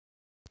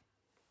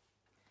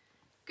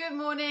Good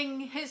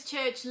morning, His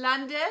Church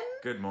London.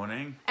 Good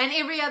morning. And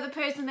every other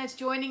person that's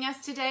joining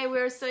us today.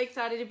 We're so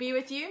excited to be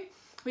with you.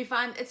 We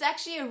find it's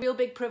actually a real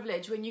big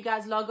privilege when you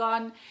guys log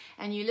on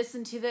and you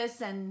listen to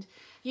this, and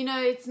you know,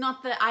 it's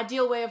not the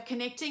ideal way of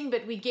connecting,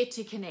 but we get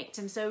to connect.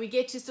 And so we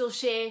get to still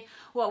share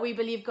what we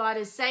believe God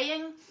is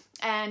saying,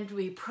 and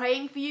we're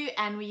praying for you,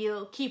 and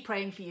we'll keep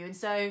praying for you. And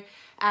so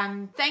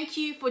thank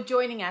you for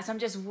joining us. I'm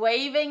just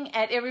waving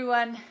at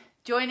everyone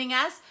joining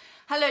us.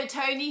 Hello,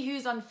 Tony,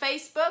 who's on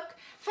Facebook.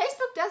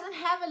 Facebook doesn't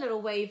have a little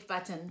wave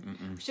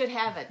button. Should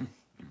have it.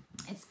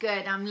 It's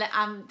good.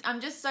 I'm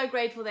just so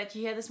grateful that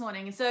you're here this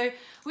morning. And so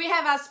we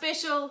have our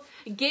special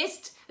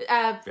guest,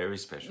 Very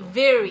special.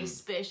 very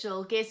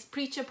special guest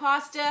preacher,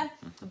 pastor,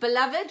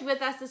 beloved,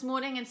 with us this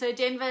morning. And so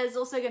Denver is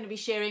also going to be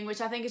sharing, which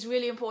I think is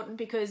really important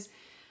because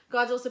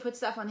God's also put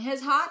stuff on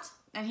his heart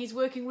and he's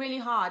working really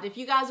hard. If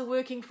you guys are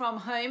working from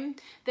home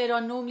that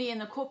are normally in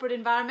the corporate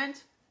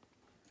environment,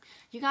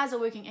 you guys are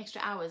working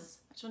extra hours.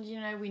 I just wanted you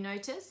to know we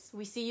notice,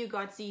 we see you,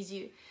 God sees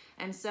you.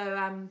 And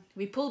so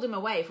we pulled him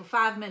away for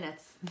 5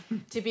 minutes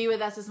to be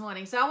with us this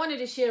morning. So I wanted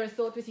to share a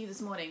thought with you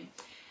this morning.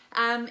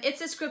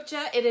 It's a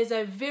scripture. It is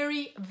a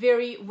very,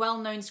 very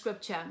well-known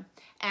scripture.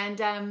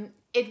 And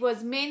it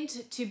was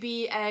meant to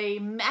be a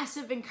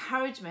massive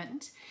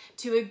encouragement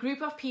to a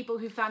group of people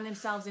who found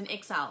themselves in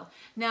exile.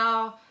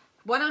 Now,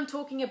 what I'm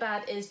talking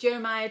about is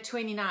Jeremiah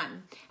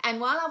 29. And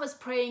while I was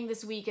praying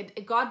this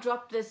week, God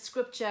dropped this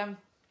scripture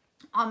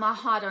on my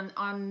heart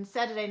on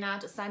Saturday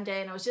night or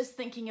Sunday, and I was just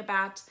thinking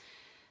about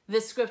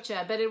this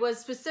scripture, but it was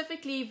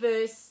specifically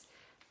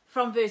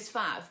from verse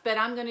 5, but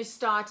I'm going to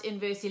start in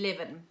verse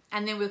 11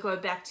 and then we'll go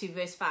back to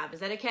verse 5. Is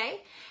that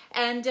okay?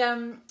 And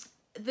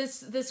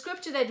the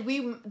scripture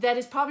that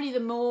is probably the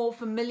more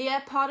familiar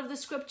part of the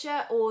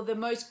scripture, or the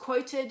most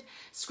quoted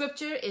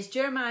scripture, is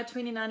Jeremiah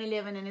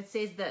 29:11, and it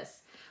says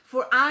this: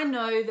 "For I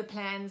know the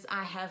plans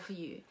I have for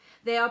you.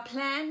 They are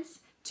plans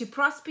to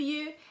prosper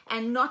you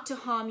and not to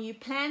harm you,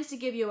 plans to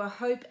give you a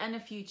hope and a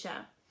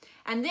future."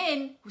 And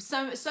then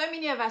so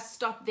many of us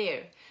stop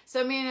there.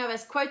 So many of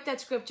us quote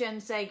that scripture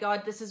and say,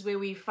 God, this is where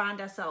we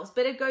find ourselves.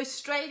 But it goes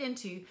straight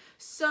into,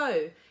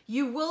 so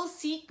you will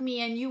seek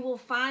me and you will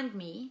find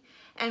me.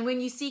 And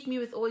when you seek me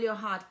with all your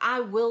heart,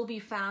 I will be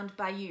found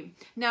by you.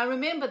 Now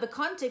remember, the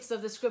context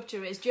of the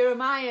scripture is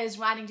Jeremiah is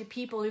writing to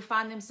people who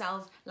find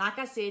themselves, like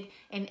I said,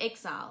 in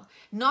exile.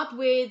 Not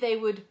where they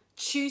would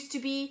choose to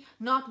be,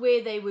 not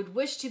where they would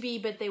wish to be,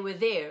 but they were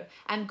there.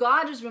 And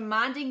God is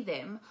reminding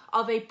them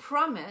of a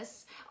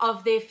promise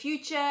of their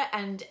future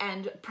and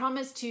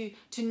promise to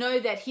know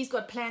that he's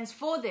got plans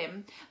for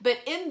them. But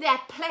in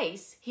that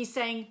place, he's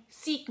saying,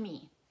 seek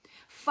me,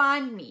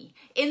 find me.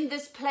 In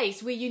this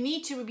place where you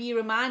need to be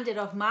reminded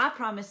of my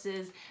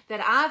promises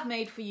that I've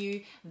made for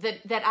you,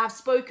 that I've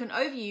spoken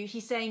over you,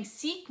 he's saying,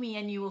 seek me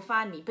and you will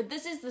find me. But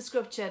this is the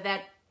scripture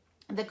that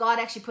God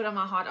actually put on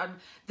my heart. On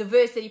the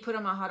verse that he put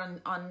on my heart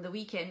on the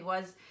weekend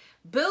was,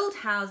 build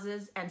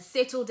houses and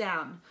settle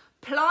down,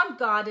 plant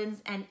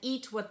gardens and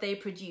eat what they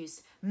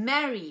produce,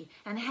 marry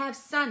and have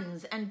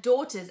sons and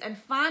daughters, and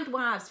find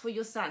wives for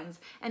your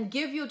sons and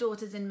give your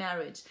daughters in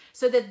marriage,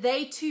 so that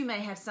they too may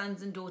have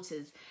sons and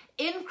daughters.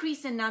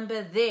 Increase in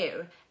number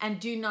there and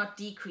do not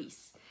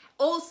decrease.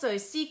 Also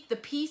seek the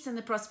peace and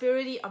the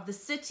prosperity of the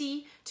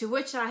city to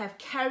which I have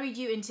carried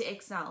you into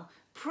exile.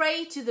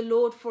 Pray to the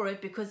Lord for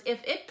it, because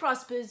if it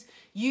prospers,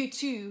 you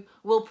too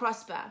will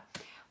prosper.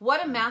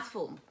 What a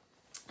mouthful.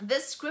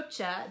 This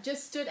scripture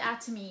just stood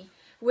out to me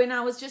when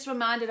I was just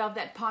reminded of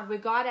that part where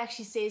God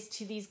actually says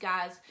to these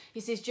guys, he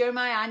says,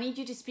 Jeremiah, I need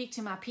you to speak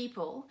to my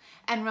people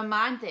and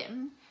remind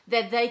them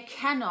that they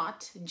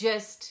cannot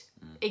just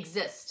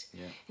exist.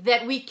 Yeah.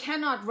 That we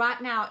cannot right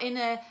now in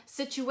a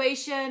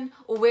situation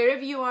or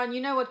wherever you are, and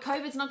you know what,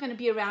 COVID's not going to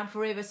be around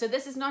forever. So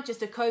this is not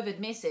just a COVID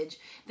message.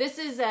 This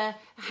is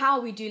how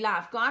we do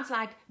life. God's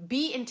like,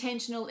 be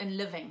intentional in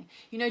living.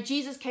 You know,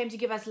 Jesus came to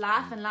give us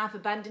life and life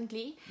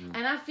abundantly.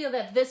 And I feel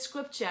that this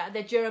scripture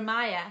that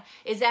Jeremiah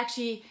is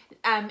actually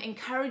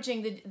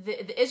encouraging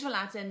the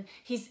Israelites, and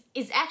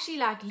is actually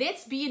like,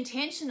 let's be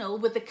intentional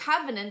with the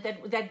covenant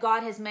that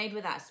God has made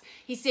with us.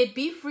 He said,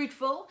 be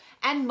fruitful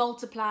and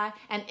multiply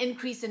and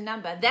increase in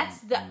number. That's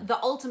the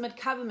ultimate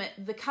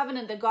covenant, the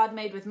covenant that God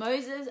made with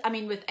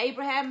with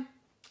Abraham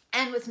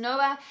and with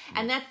Noah,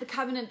 and that's the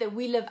covenant that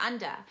we live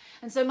under.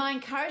 And so my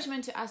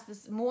encouragement to us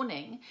this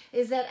morning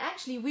is that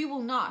actually we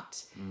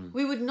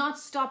would not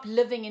stop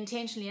living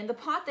intentionally. And the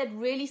part that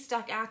really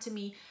stuck out to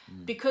me,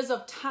 because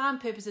of time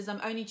purposes,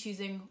 I'm only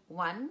choosing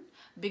one,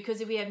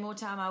 because if we had more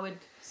time, I would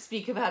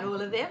speak about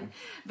all of them.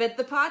 But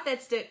the part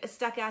that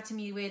stuck out to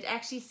me, where it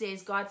actually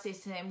says, God says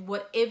to them,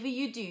 whatever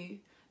you do,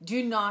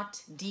 do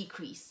not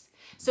decrease.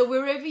 So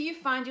wherever you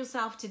find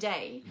yourself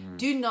today,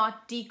 do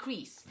not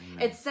decrease.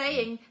 It's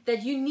saying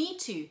that you need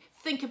to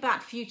think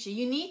about future.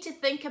 You need to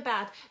think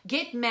about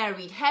get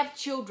married, have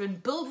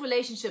children, build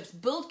relationships,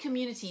 build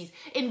communities,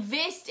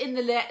 invest in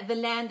the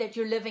land that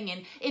you're living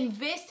in,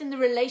 invest in the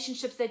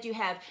relationships that you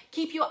have.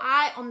 Keep your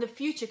eye on the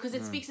future because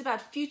it speaks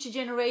about future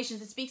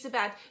generations. It speaks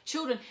about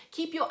children.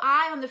 Keep your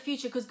eye on the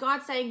future because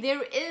God's saying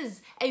there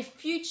is a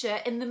future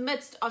in the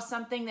midst of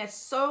something that's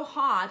so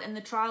hard and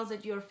the trials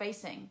that you're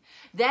facing.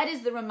 That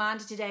is the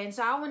reminder today. And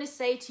so I want to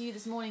say to you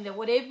this morning that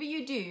whatever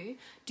you do,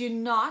 do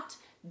not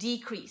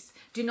decrease.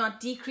 Do not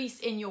decrease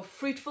in your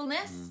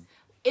fruitfulness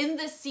in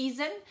this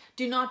season.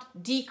 Do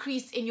not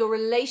decrease in your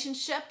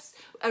relationships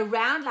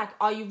around. Like,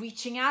 are you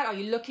reaching out? Are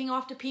you looking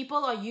after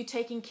people? Are you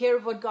taking care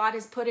of what God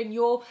has put in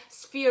your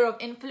sphere of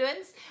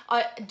influence?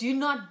 Do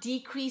not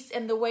decrease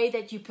in the way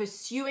that you're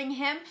pursuing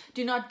Him.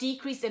 Do not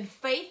decrease in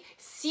faith.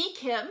 Seek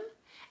Him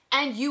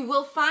and you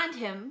will find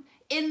Him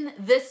in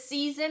this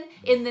season,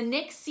 in the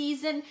next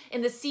season,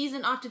 in the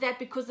season after that,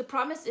 because the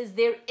promise is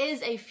there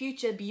is a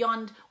future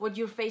beyond what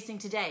you're facing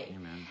today.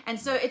 Amen. And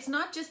so it's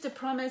not just a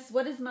promise.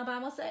 What does my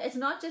Bible say? It's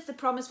not just a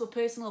promise for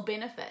personal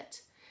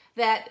benefit,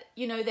 that,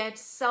 you know, that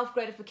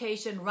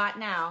self-gratification right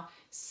now,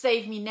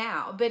 save me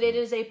now. But it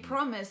is a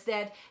promise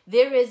that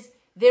there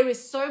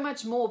is so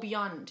much more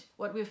beyond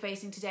what we're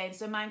facing today. And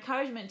so my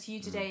encouragement to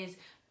you today is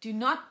do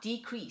not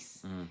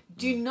decrease.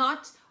 Do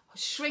not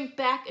shrink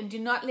back, and do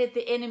not let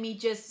the enemy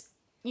just,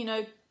 you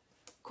know,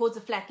 cause a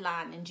flat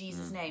line in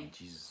Jesus' name. In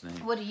Jesus'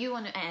 name. What do you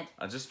want to add?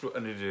 I just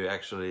wanted to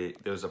actually,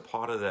 there was a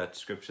part of that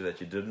scripture that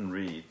you didn't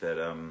read that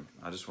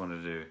I just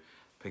wanted to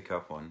pick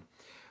up on,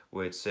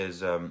 where it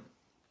says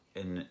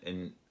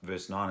in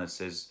verse 9, it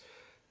says,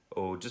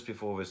 or just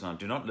before verse 9,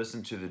 do not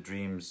listen to the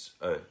dreams,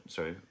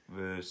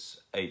 verse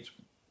 8,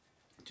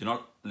 do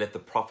not let the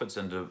prophets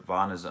and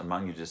diviners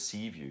among you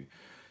deceive you.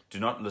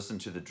 Do not listen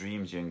to the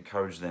dreams you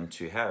encourage them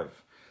to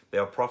have. They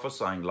are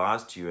prophesying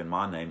lies to you in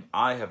my name.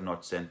 I have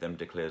not sent them,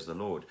 declares the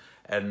Lord.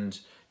 And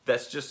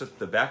that's just at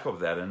the back of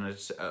that. And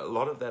it's a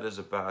lot of that is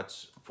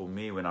about, for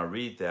me, when I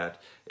read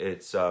that,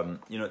 it's,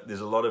 you know,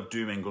 there's a lot of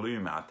doom and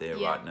gloom out there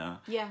right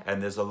now. Yeah.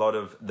 And there's a lot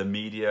of the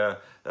media,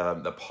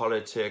 the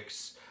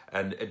politics,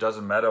 and it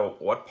doesn't matter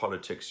what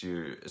politics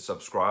you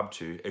subscribe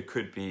to. It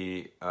could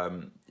be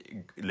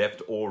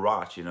left or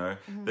right, you know.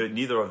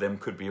 Neither of them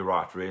could be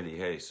right, really.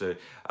 Hey, so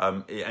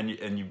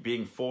and you're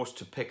being forced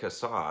to pick a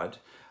side.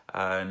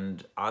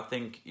 And I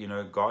think, you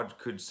know, God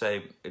could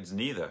say it's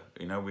neither.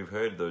 You know, we've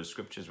heard those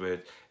scriptures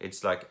where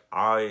it's like,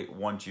 I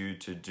want you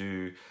to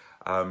do,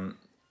 I'm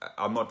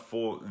not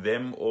for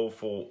them or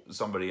for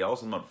somebody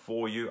else. I'm not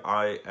for you.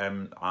 I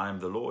am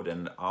the Lord,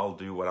 and I'll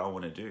do what I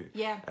want to do.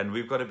 Yeah. And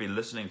we've got to be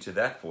listening to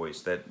that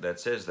voice that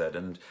says that.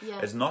 And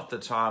it's not the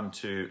time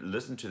to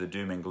listen to the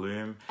doom and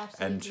gloom.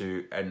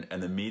 Absolutely.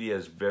 and the media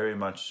is very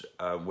much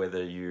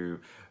whether you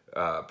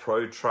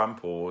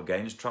pro-Trump or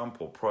against Trump,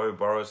 or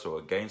pro-Boris or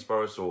against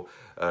Boris, or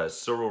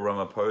Cyril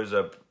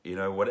Ramaphosa, you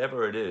know,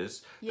 whatever it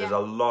is, there's a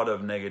lot of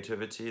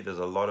negativity. There's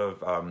a lot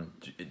of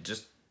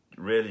just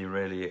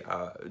really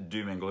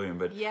doom and gloom.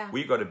 But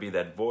we've got to be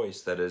that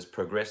voice that is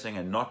progressing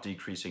and not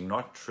decreasing,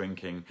 not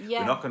shrinking.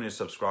 We're not going to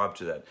subscribe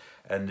to that.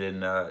 And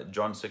in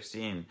John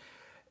 16,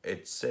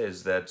 it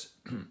says that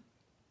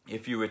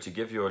if you were to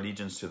give your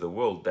allegiance to the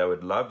world, they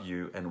would love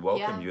you and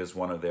welcome you as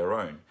one of their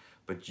own.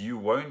 But you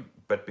won't.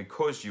 But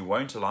because you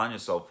won't align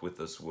yourself with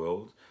this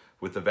world,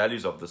 with the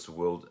values of this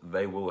world,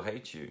 they will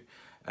hate you.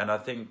 And I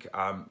think,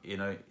 you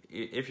know,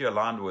 if you're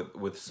aligned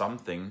with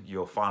something,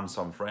 you'll find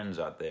some friends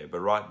out there. But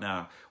right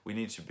now, we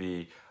need to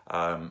be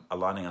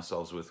aligning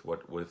ourselves with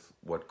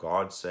what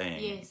God's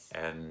saying,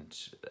 and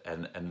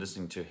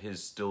listening to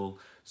His still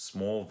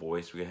small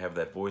voice. We have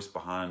that voice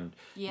behind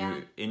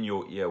you, in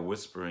your ear,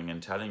 whispering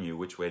and telling you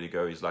which way to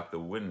go. He's like the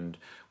wind.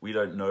 We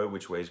don't know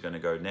which way He's going to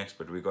go next,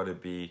 but we've got to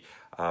be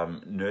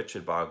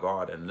nurtured by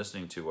God and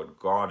listening to what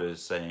God is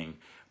saying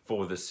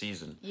for this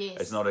season.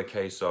 It's not a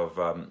case of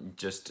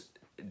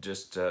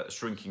just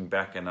shrinking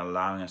back and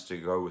allowing us to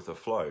go with the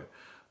flow.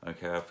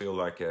 Okay, I feel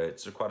like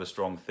it's quite a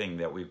strong thing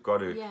that we've got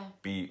to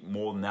be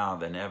more now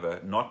than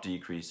ever, not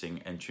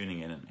decreasing and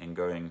tuning in and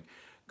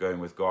going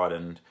with God.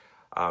 And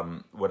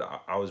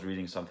what I was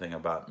reading something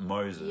about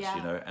Moses,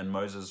 you know, and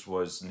Moses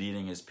was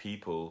leading his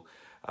people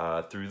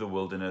through the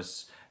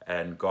wilderness,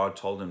 and God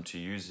told him to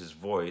use his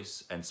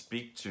voice and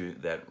speak to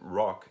that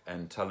rock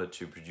and tell it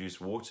to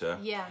produce water.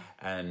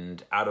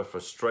 And out of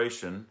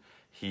frustration,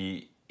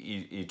 he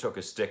took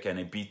a stick and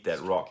he beat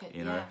that rock,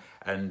 you know.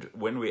 And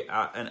when we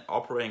are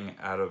operating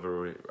out of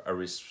a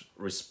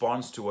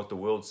response to what the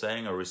world's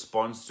saying, a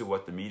response to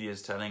what the media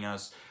is telling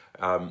us,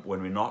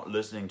 when we're not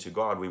listening to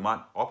God, we might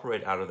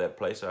operate out of that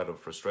place, out of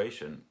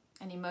frustration.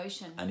 An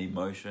emotion,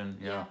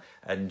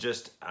 and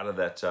just out of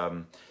that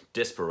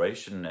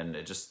desperation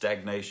and just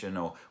stagnation,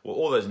 or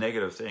all those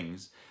negative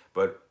things.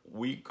 But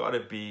we got to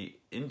be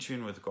in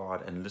tune with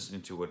God and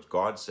listening to what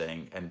God's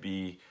saying, and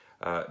be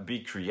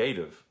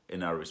creative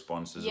in our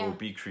responses, or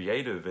be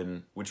creative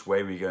in which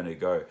way we're going to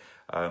go.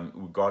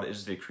 God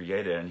is the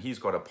creator, and He's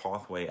got a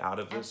pathway out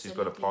of this. He's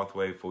got a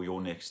pathway for your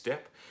next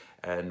step.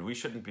 and we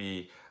shouldn't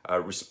be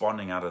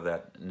responding out of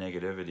that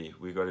negativity.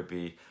 We've got to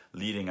be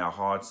leading our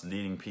hearts,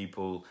 leading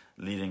people,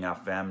 leading our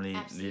family,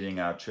 leading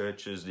our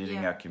churches,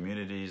 leading our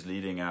communities,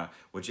 leading our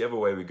whichever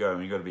way we go. And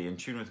we've got to be in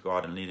tune with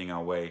God and leading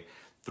our way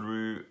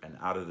through and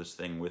out of this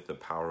thing with the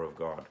power of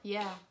God.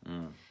 Yeah.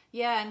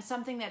 Yeah, and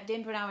something that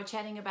Denver and I were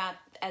chatting about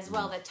as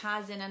well that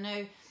ties in. I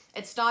know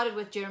it started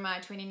with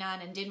Jeremiah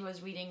 29, and Denver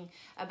was reading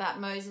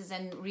about Moses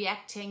and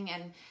reacting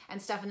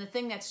and stuff. And the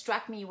thing that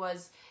struck me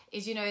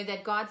is, you know,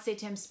 that God said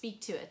to him,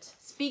 speak to it.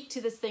 Speak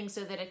to this thing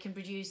so that it can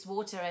produce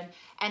water.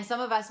 And some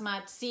of us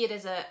might see it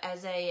as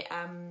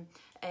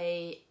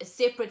a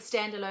separate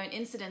standalone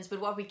incident,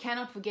 but what we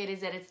cannot forget is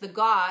that it's the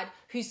God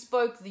who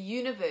spoke the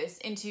universe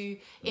into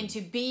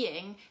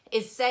being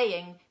is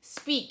saying,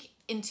 speak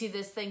into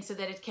this thing so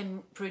that it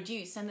can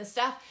produce. And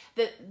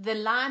the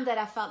line that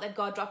I felt that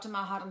God dropped in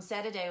my heart on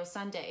Saturday or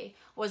Sunday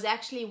was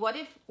actually, what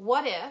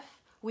if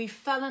we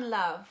fell in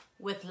love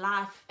with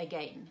life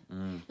again?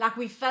 Like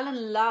we fell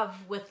in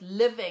love with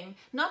living,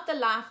 not the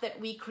life that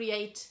we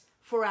create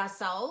for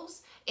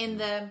ourselves in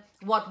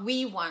what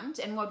we want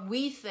and what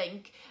we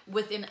think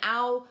within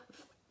our,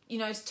 you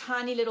know,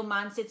 tiny little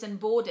mindsets and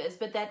borders,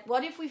 but that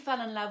what if we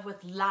fell in love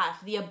with life,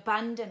 the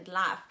abundant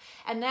life?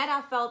 And that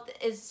I felt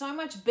is so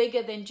much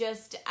bigger than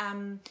just,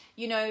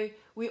 you know,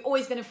 we're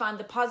always going to find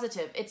the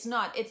positive. It's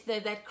not. It's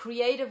that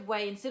creative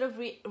way, instead of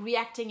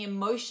reacting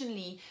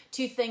emotionally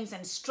to things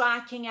and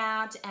striking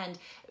out and,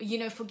 you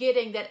know,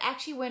 forgetting that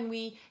actually when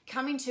we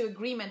come into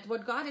agreement,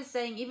 what God is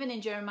saying, even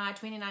in Jeremiah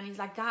 29, he's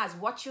like, guys,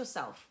 watch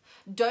yourself.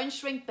 Don't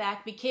shrink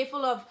back. Be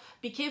careful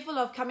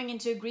of coming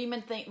into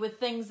agreement with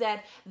things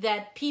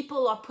that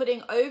people are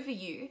putting over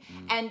you.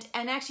 And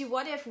actually,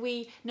 what if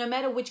we, no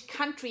matter which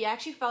country, I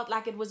actually felt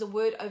like it was a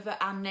word over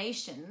our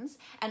nations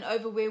and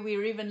over where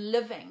we're even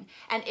living.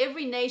 And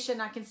every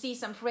nation, I can see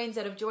some friends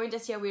that have joined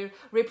us here. We're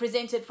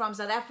represented from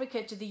South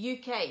Africa to the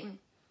UK.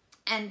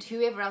 And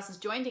whoever else is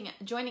joining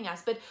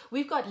us, but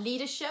we've got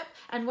leadership,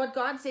 and what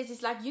God says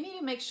is like, you need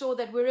to make sure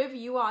that wherever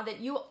you are, that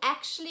you're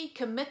actually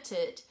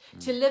committed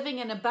to living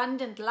an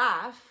abundant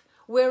life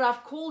where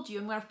I've called you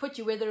and where I've put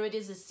you, whether it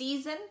is a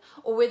season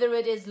or whether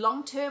it is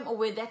long term or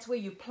where that's where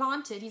you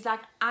planted. He's like,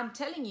 I'm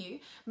telling you,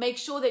 make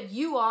sure that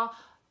you are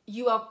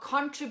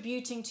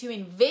contributing to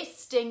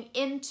investing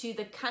into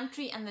the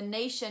country and the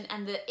nation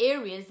and the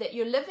areas that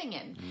you're living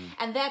in.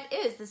 And that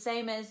is the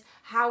same as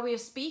how we're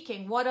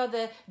speaking. What are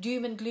the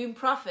doom and gloom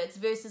prophets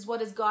versus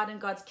what is God and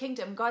God's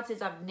kingdom? God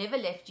says, I've never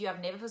left you,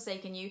 I've never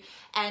forsaken you,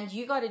 and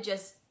you got to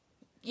just,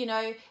 you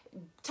know,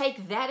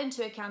 take that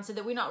into account so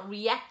that we're not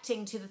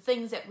reacting to the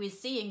things that we're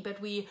seeing, but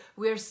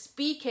we're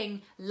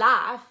speaking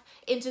life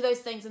into those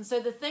things. And so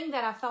the thing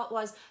that I felt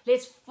was,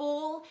 let's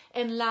fall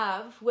in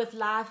love with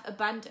life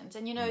abundant.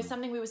 And you know,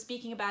 something we were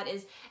speaking about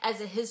is, as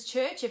a His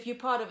church, if you're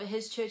part of a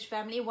His church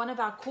family, one of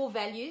our core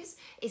values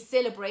is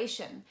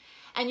celebration.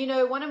 And you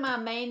know, one of my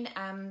main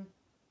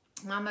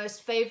my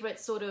most favorite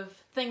sort of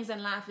things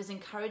in life is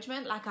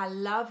encouragement. Like, I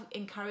love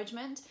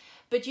encouragement,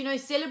 but you know,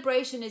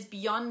 celebration is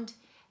beyond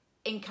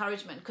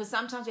encouragement, because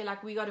sometimes we're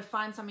like, we got to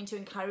find something to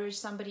encourage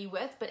somebody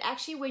with. But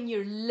actually, when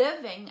you're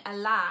living a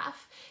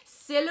life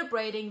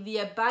celebrating the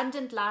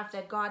abundant life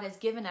that God has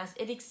given us,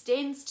 it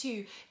extends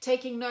to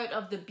taking note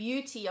of the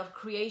beauty of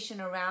creation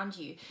around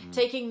you,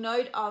 taking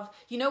note of,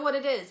 you know what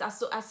it is,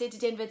 I said to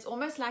Denver, it's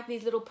almost like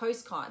these little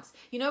postcards.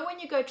 You know, when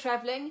you go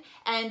traveling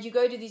and you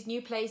go to these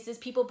new places,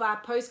 people buy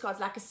postcards,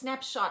 like a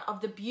snapshot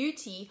of the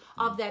beauty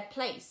of that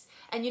place.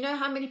 And you know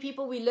how many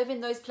people we live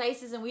in those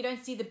places and we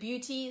don't see the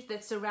beauty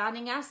that's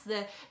surrounding us,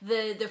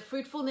 the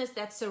fruitfulness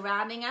that's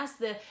surrounding us,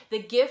 the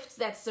gifts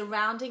that's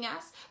surrounding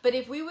us. But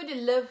if we were to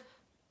live,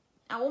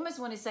 I almost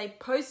want to say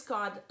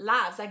postcard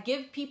lives, I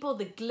give people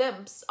the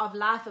glimpse of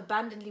life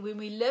abundantly when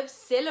we live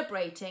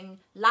celebrating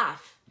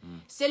life.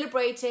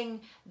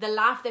 Celebrating the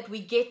life that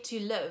we get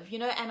to live, you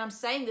know. And I'm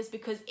saying this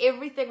because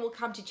everything will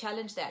come to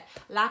challenge that.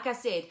 Like I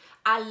said,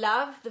 I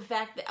love the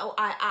fact that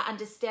I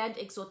understand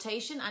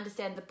exhortation, I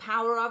understand the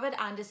power of it,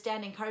 I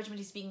understand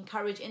encouragement is being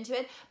encouraged into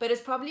it, but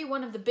it's probably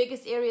one of the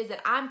biggest areas that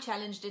I'm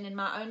challenged in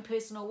my own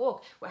personal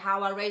walk, where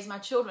how I raise my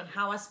children,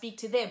 how I speak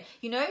to them.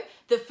 You know,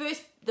 the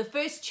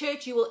first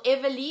church you will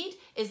ever lead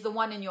is the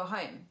one in your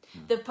home.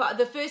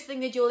 The first thing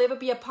that you'll ever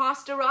be a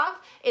pastor of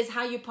is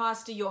how you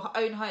pastor your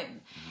own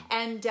home.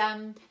 And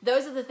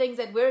those are the things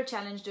that we're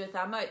challenged with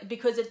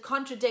because it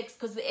contradicts,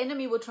 because the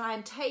enemy will try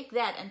and take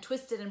that and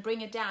twist it and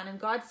bring it down. And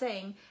God's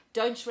saying,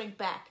 don't shrink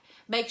back.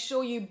 Make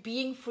sure you're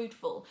being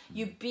fruitful.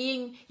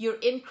 You're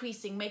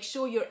increasing. Make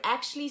sure you're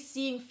actually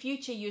seeing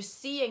future. You're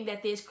seeing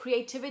that there's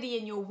creativity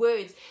in your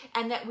words,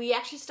 and that we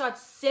actually start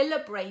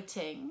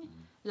celebrating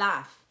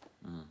life.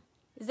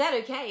 Is that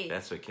okay?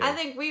 That's okay. I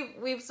think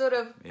we've sort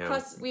of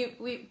crossed. We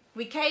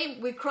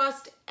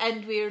crossed,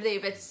 and we're there.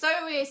 But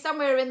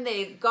somewhere in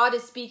there, God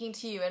is speaking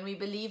to you, and we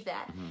believe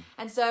that.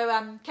 And so,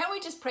 can we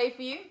just pray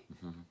for you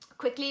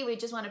quickly? We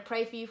just want to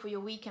pray for you for your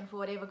week and for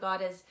whatever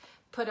God has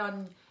put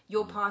on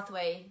your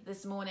pathway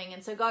this morning.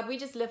 And so, God, we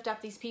just lift up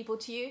these people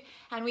to you,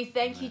 and we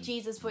thank you,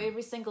 Jesus, for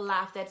every single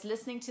life that's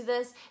listening to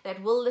this,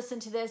 that will listen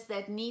to this,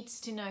 that needs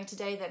to know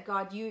today that,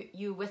 God,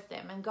 you're with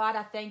them. And God,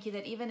 I thank you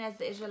that even as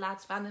the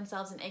Israelites found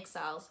themselves in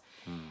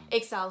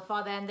exile,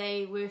 Father, and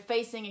they were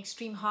facing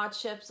extreme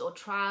hardships or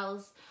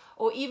trials,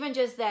 or even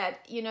just that,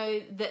 you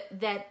know,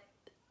 that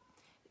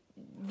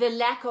the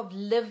lack of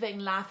living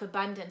life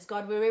abundance,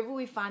 God, wherever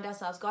we find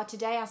ourselves, God,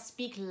 today I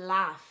speak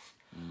life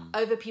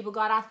over people.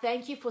 God, I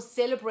thank you for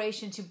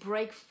celebration to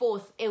break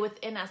forth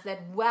within us,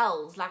 that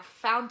wells like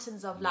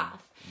fountains of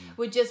life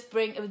would just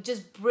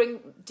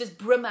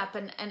brim up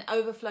and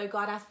overflow.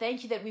 God, I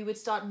thank you that we would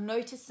start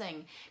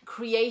noticing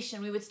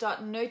creation, we would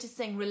start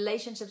noticing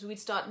relationships, we would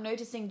start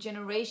noticing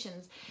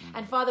generations.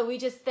 And Father, we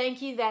just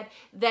thank you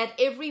that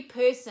every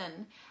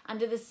person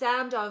under the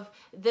sound of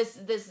this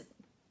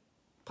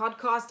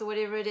podcast or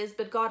whatever it is,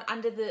 but God,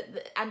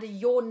 under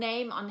your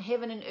name on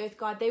heaven and earth,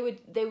 God,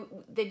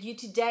 that you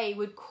today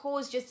would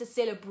cause just a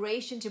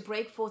celebration to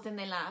break forth in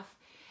their life,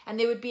 and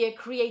there would be a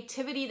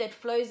creativity that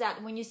flows out.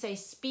 And when you say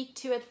speak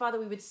to it, Father,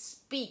 we would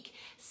speak,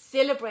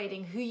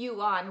 celebrating who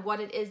you are and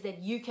what it is that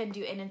you can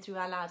do in and through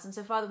our lives. And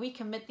so, Father, we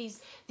commit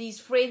these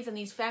friends and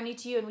these family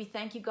to you, and we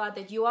thank you, God,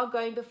 that you are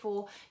going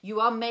before, you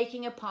are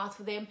making a path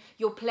for them.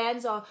 Your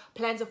plans are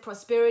plans of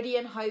prosperity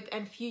and hope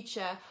and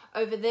future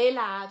over their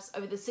lives,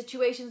 over the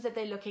situations that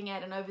they're looking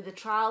at, and over the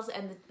trials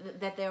and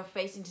that they are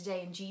facing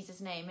today, in Jesus'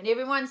 name. And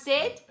everyone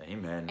said,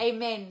 Amen.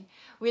 Amen.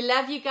 We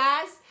love you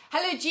guys.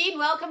 Hello, Jean.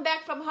 Welcome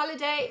back from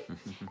holiday.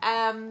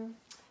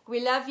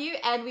 We love you,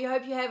 and we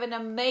hope you have an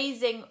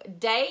amazing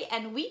day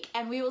and week,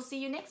 and we will see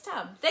you next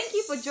time. Thank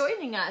you for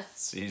joining us.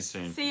 See you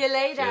soon. See you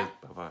later.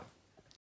 Bye-bye.